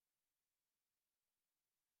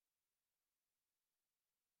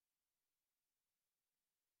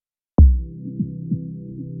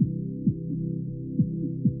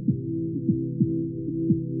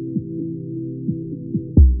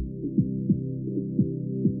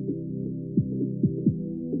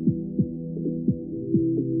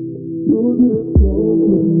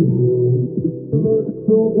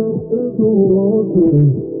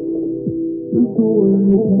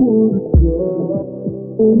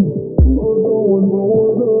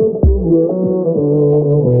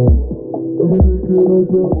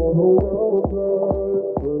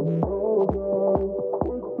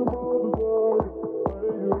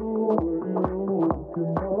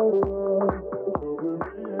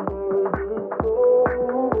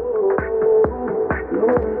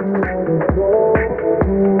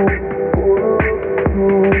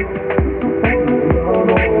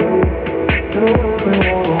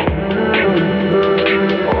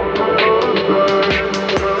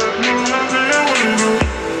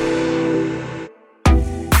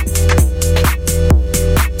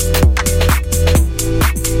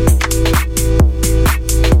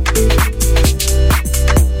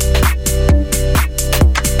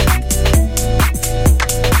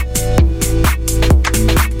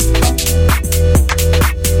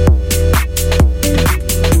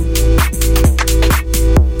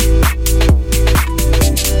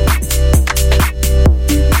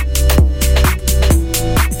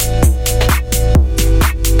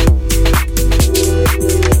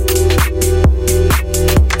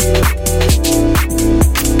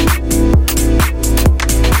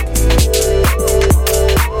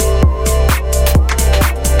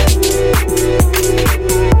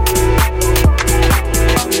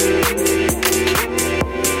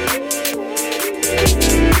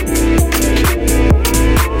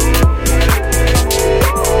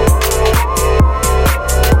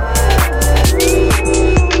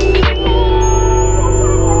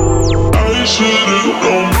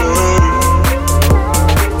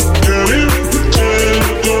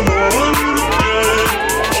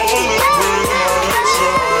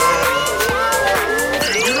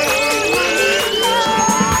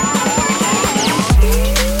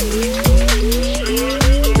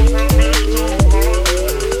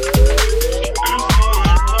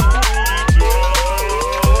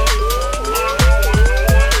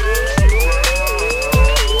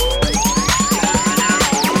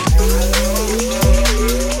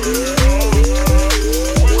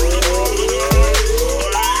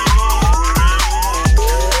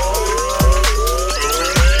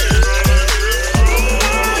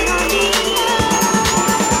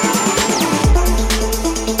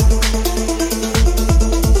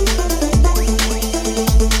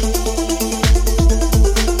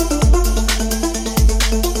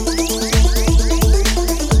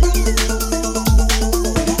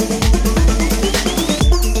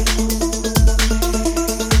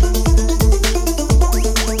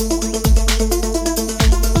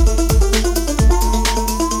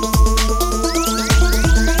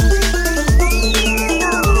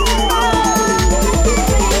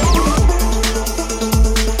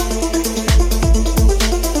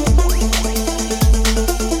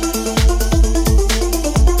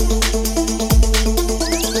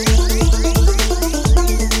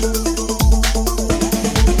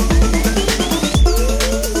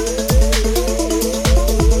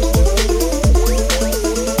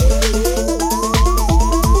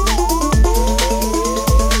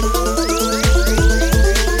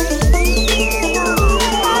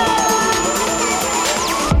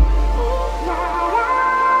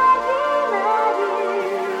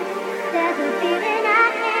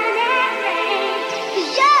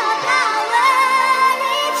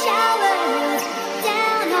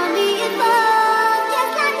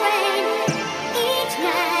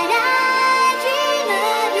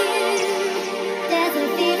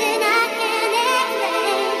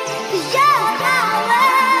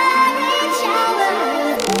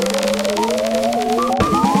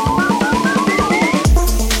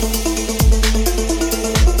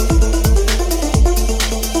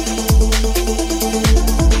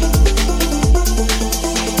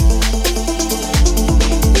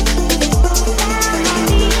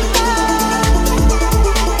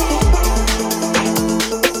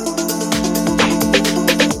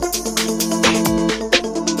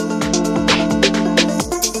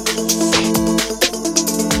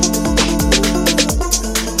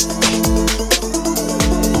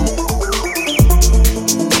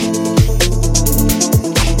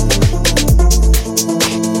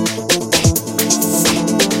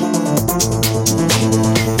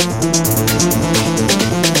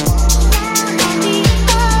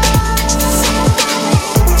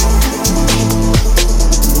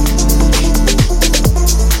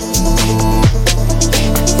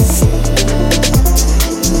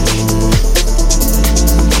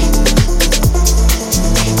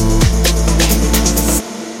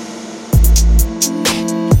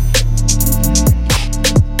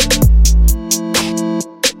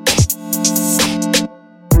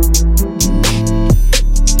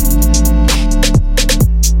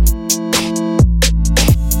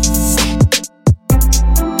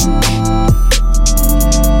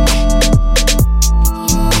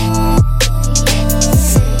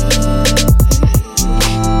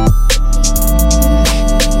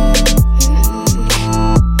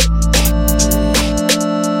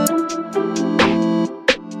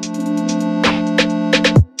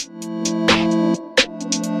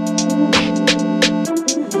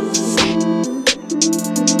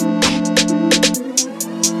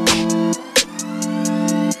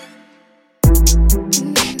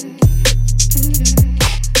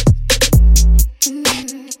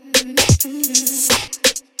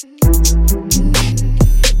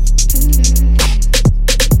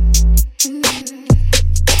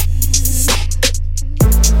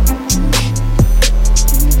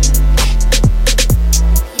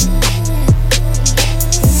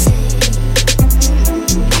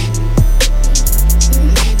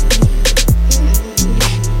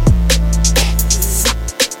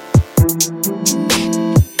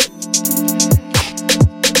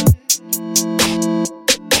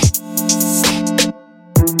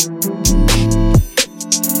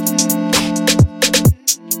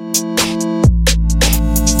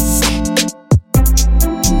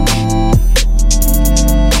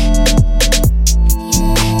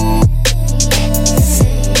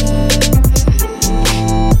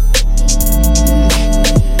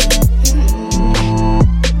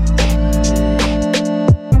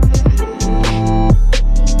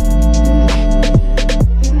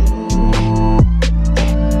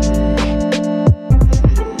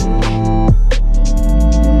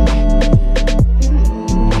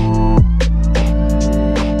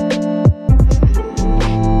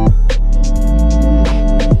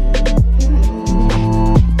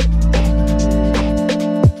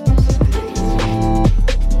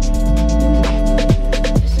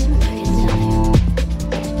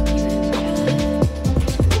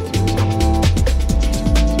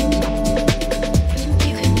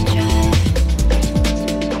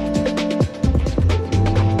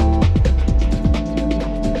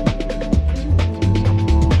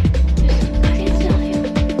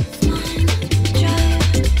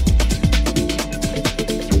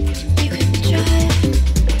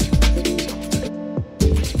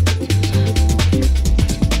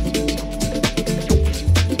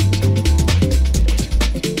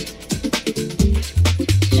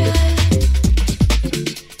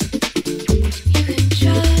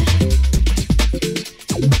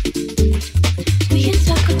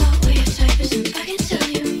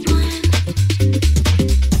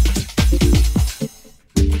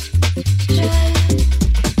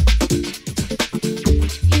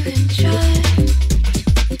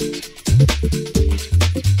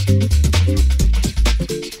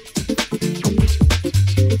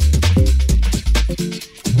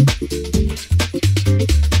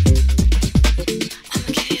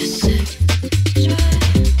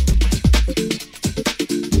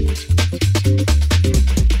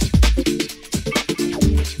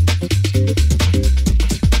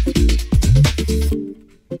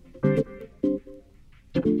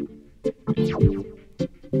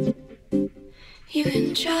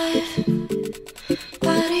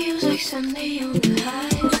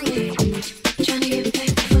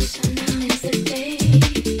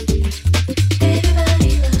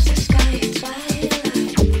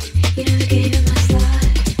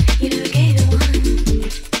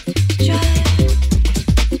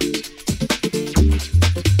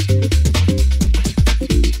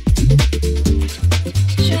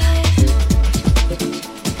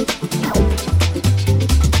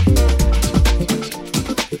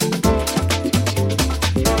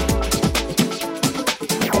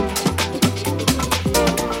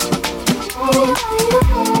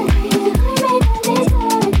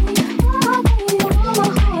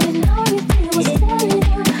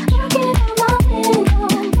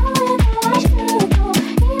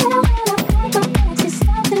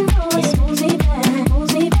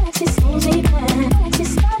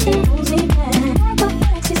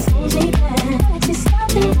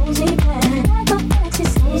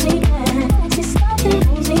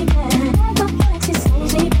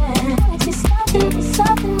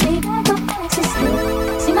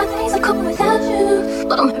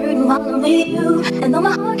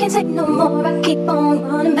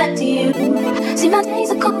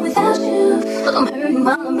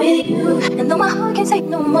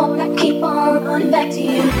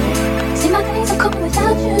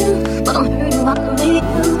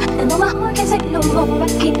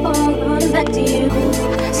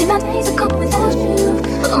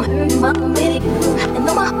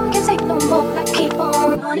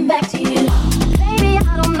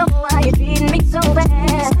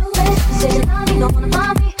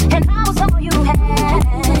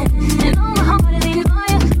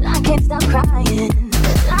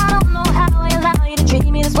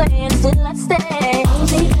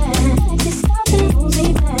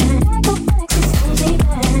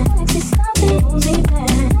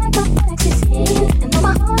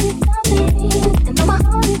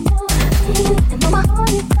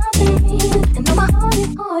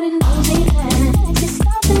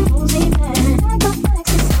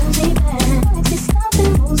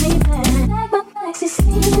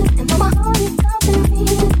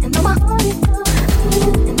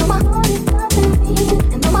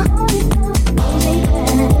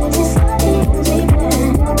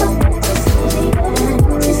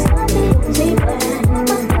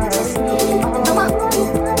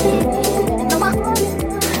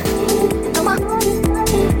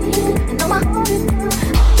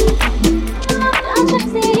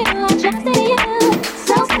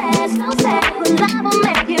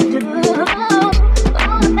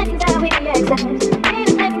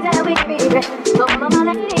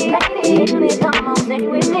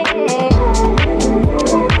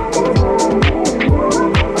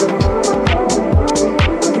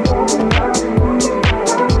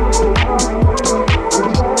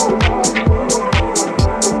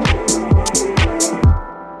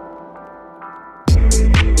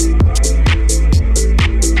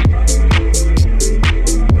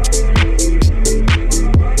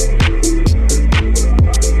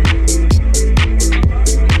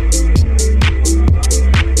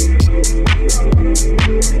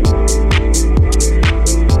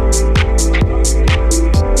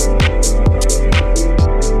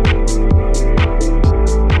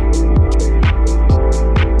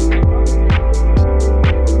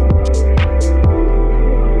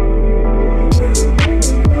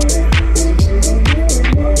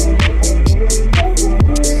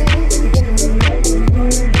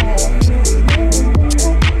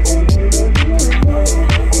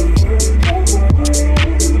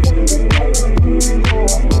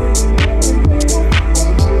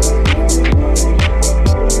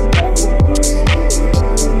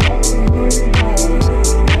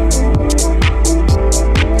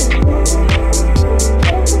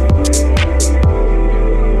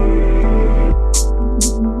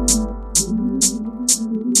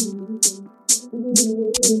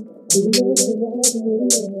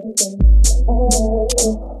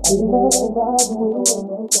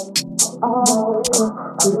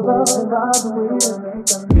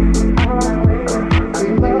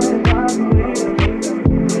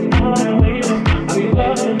I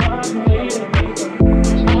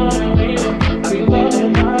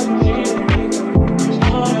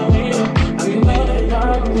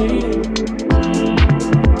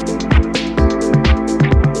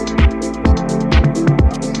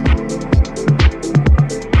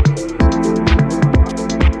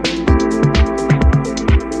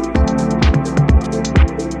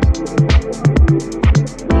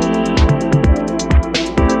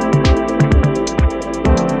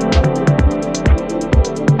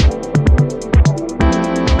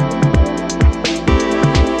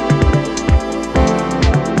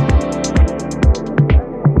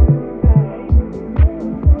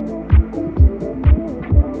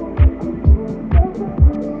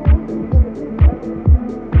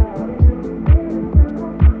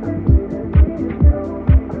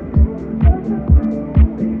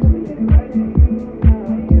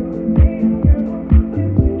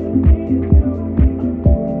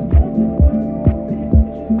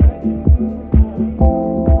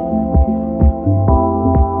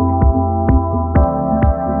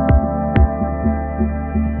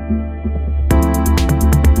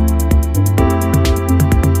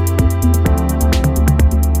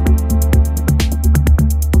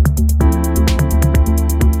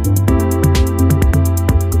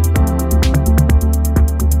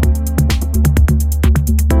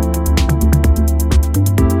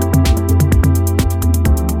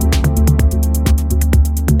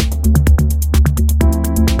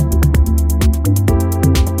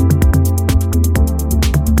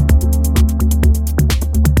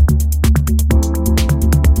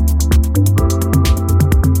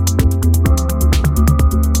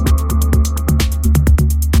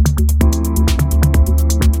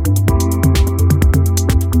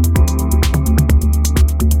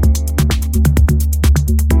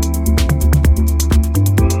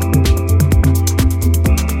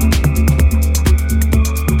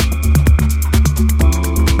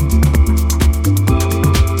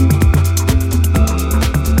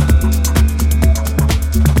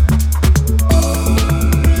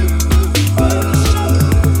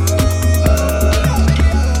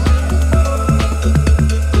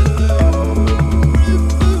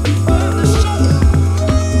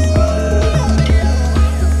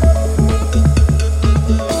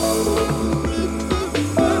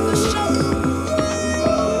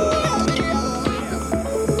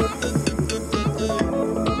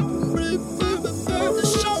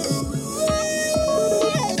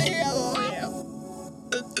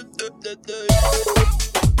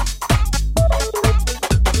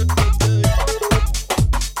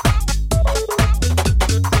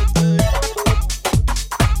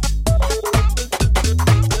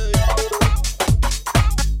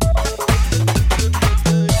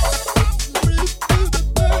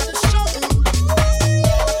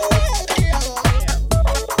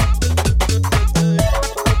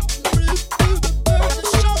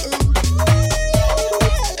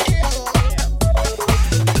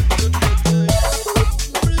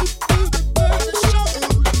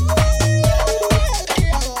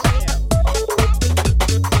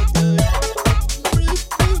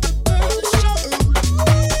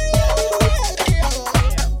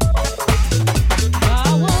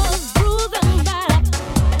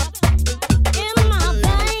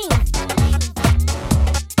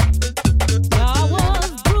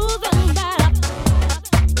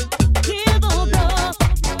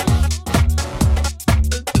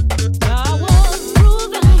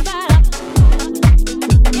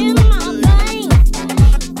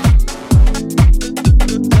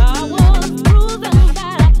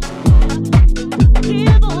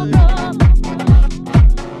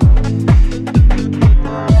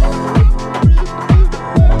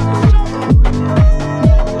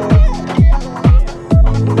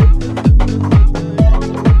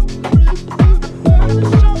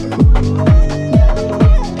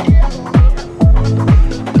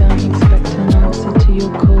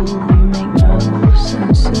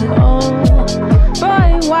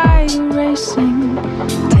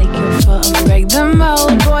like the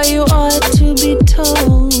old boy, you ought to be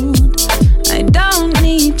told. I don't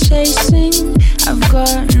need chasing, I've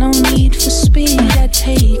got no need for speed. I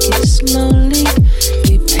take it slowly,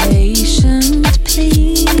 be patient,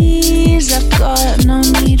 please. I've got no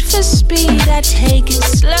need for speed, I take it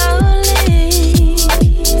slowly.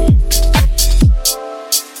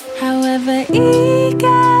 However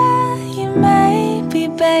eager you may be,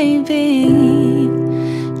 baby,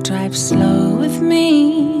 drive slow with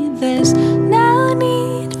me. There's no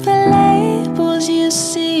need for labels, you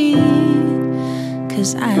see,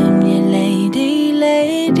 'cause I'm your lady,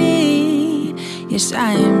 lady. Yes,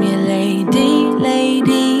 I am your lady,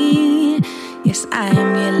 lady. Yes, I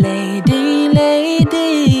am your lady,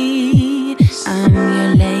 lady. I'm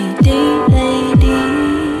your lady, lady.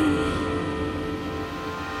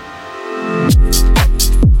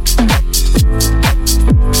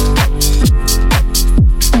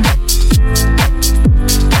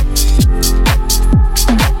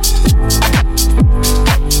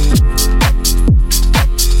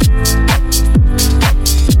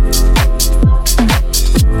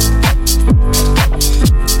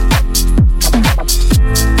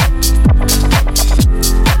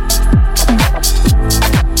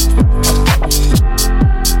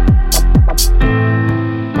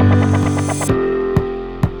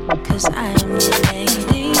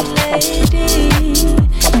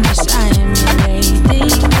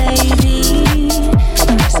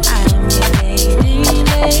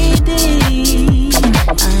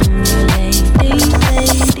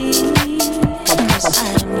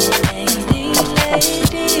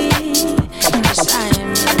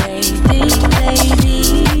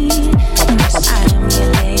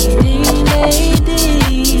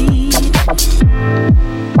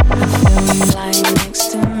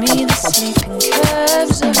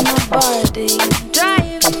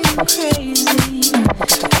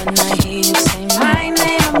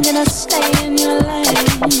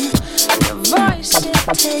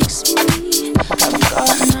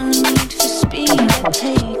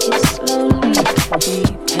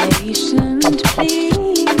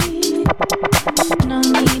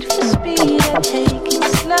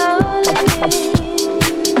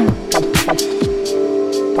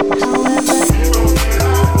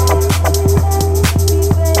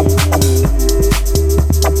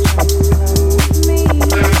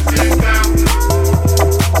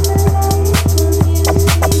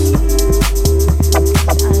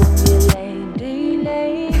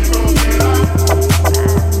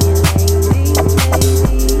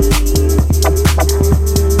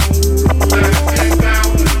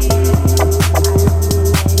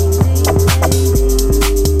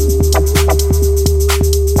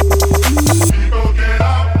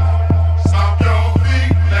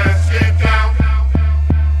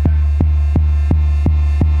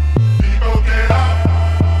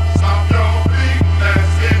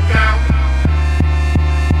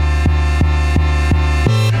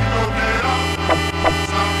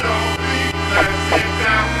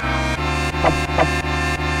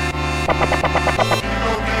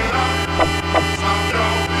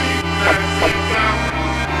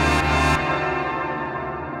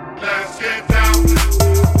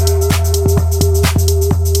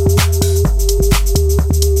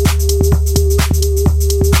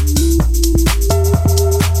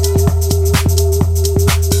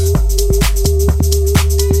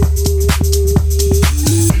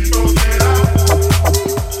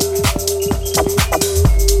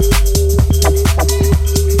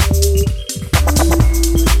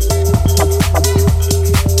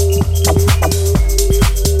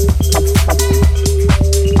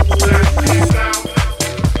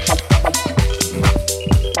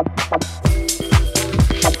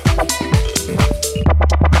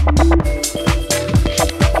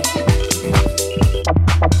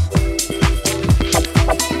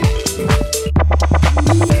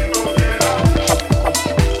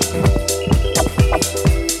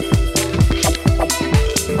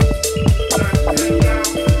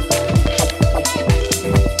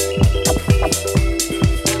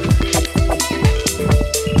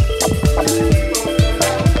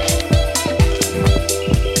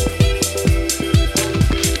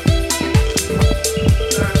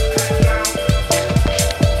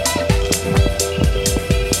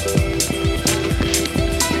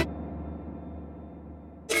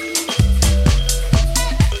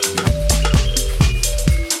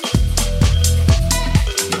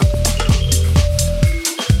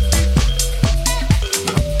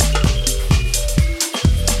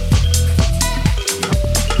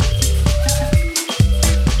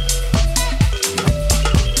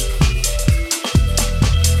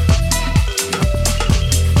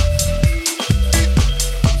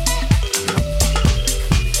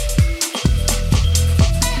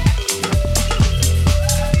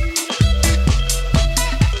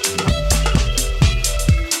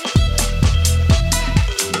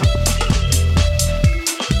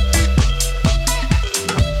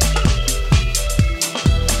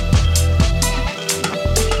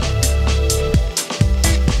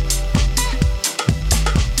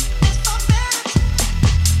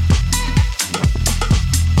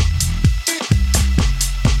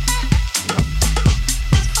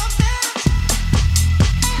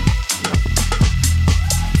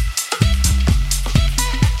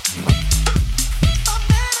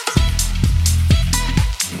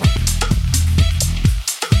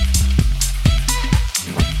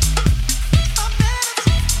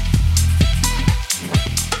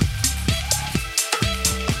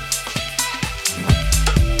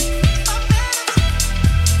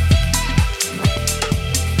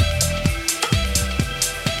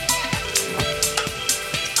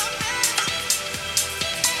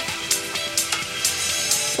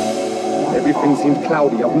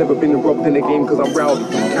 cloudy. I've never been robbed in a game cause I'm rowdy.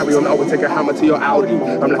 Carry on, I will take a hammer to your Audi.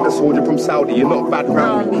 I'm like a soldier from Saudi, you're not bad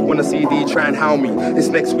round me. Wanna CD, try and hound me. It's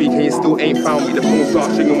next week and you still ain't found me. The phone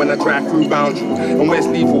starts ringing when I drive through boundary. And where's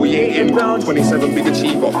lethal, we ain't in. 27 big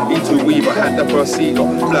achiever, E2 weaver, had the first seeker.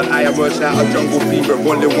 Blood I emerged out of jungle fever.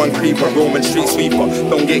 Rolling one creeper, Roman street sweeper.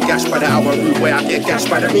 Don't get gashed by the hour route where I get gashed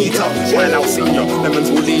by the meter. Smile out senior, lemons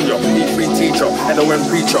will lean you. E3 teacher, LOM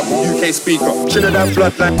preacher, UK speaker. Trinidad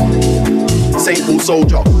bloodline. St. Paul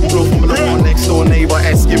soldier, flow from the next door neighbor,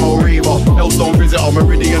 Eskimo raver, Elstone visitor,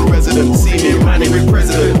 Meridian resident, senior manning with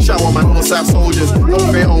president, shower man, Northside soldiers, no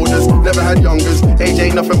fair owners, never had youngers, age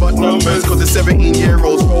ain't nothing but numbers, cause the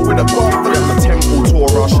 17-year-olds roll with a bar, I'm a temple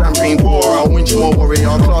tourer, champagne pourer, Winchmore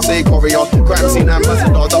warrior, class A courier, crime scene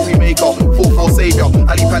ambassador, Duffy maker, 4-4 savior,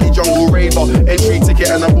 Ali Pally jungle raver, entry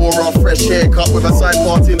ticket and a borer, fresh haircut with a side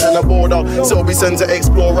parting and a border, Selby Centre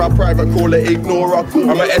explorer, private caller ignorer,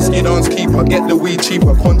 I'm an Esky dance keeper, get the weed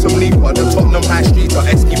cheaper, quantum leaper, the Tottenham High Streeter,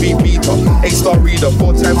 SKB beater, A-star reader,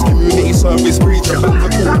 4 times community service preacher,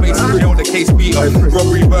 back to court base in jail, the case beater,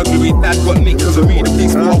 robbery, burglary, dad got nicked cause of me, the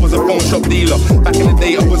police thought I was a phone shop dealer, back in the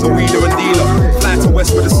day I was a weeder and dealer, fly to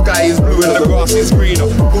west where the sky is blue and the grass is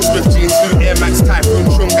greener, Paul Smith jeans, suit, Air Max, Typhoon,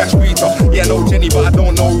 Trungash, Rita, yeah I know Jenny but I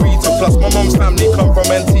don't know Rita, plus my mum's family come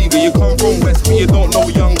from Antigua, you come from West but you don't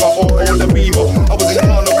know Younger or older Beaver, I was in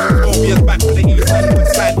Carnival 12 years back to the east end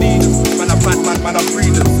with Side D, man I'm bad man I'm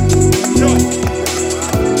breathing. Yo!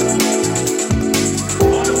 I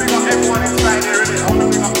wanna bring up everyone inside there, innit? I wanna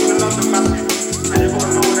bring up the London massive. And you gotta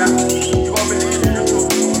know that you gotta believe in yourself.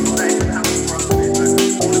 Like, it happens for us today.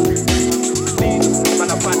 Like, all the people man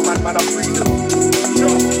I'm bad man I'm breathing. Yo!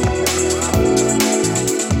 I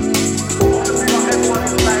wanna bring up everyone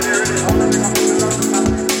inside there, innit? I wanna bring up the London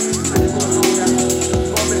massive. And you gotta know that you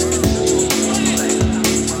gotta believe in yourself. Like,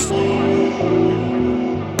 it happens for us today.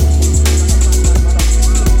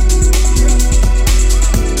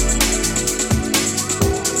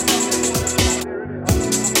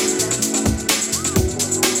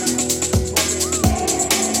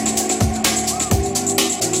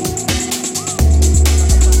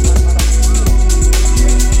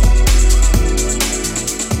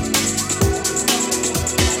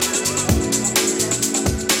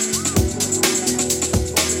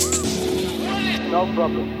 No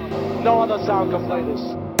problem. No other sound can play this.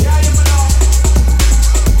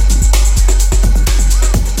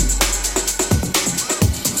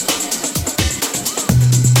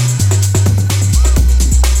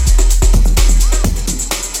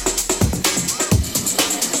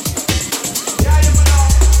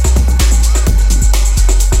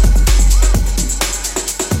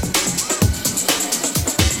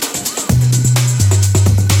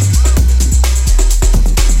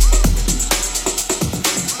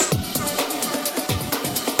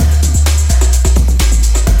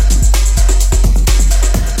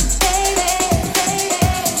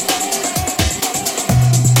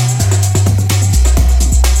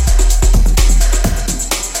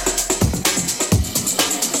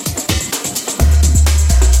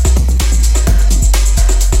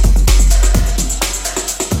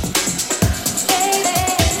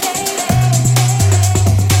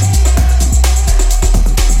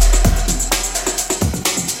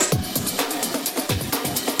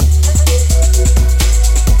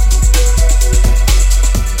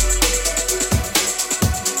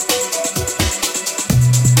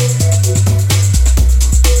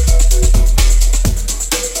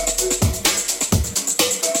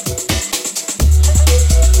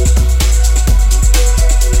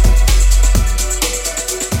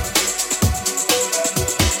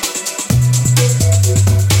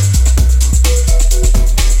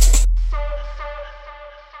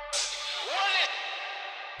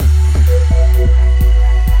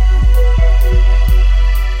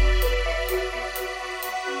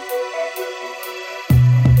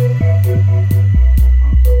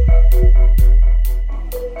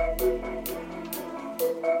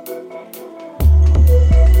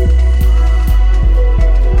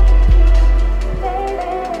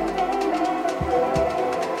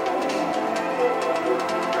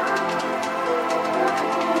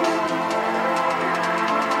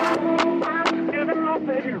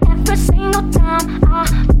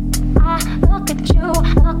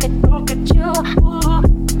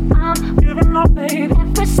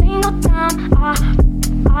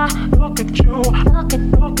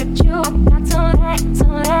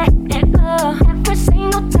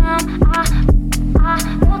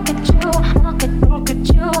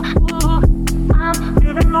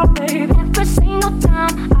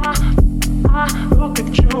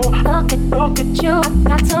 Look at you,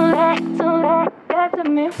 got to let Get to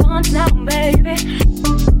me once now, baby.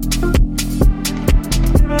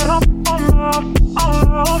 Give it up,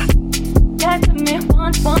 oh. Get to me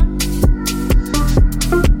once.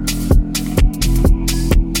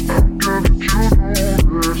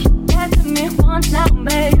 Get to me once now,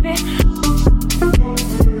 baby.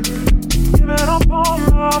 Give it up,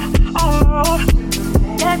 oh.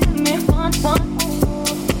 Get to me once.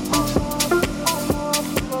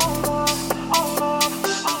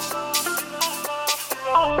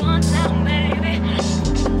 Once now, baby.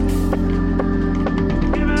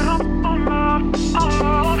 Give it up, oh.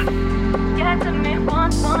 Get to me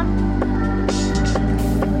once.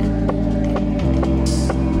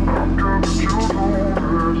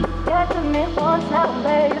 Get to me once now,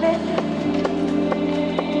 baby.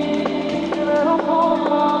 Give it up, oh.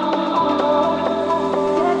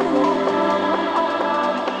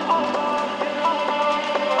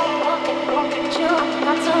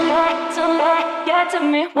 Get to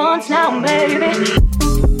me once now, baby.